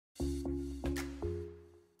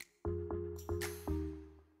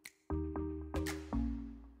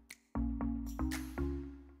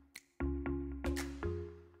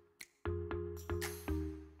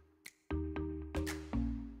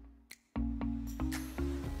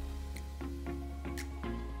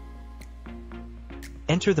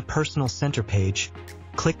Enter the Personal Center page,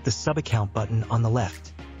 click the Subaccount button on the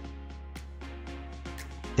left.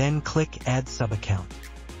 Then click Add Subaccount.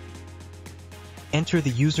 Enter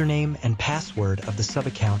the username and password of the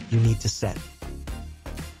subaccount you need to set.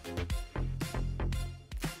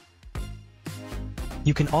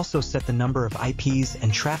 You can also set the number of IPs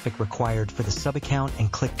and traffic required for the subaccount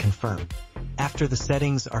and click Confirm. After the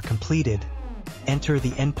settings are completed, enter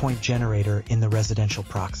the endpoint generator in the residential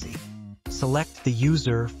proxy. Select the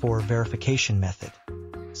user for verification method.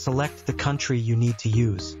 Select the country you need to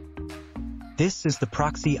use. This is the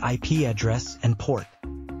proxy IP address and port.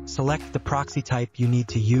 Select the proxy type you need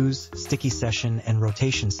to use, sticky session and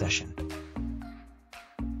rotation session.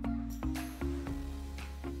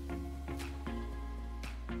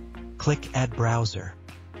 Click Add Browser.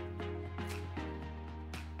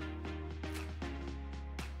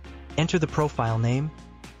 Enter the profile name,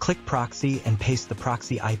 click Proxy and paste the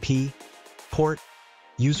proxy IP, port,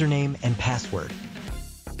 username and password.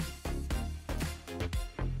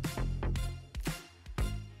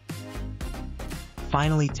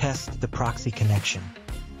 Finally, test the proxy connection.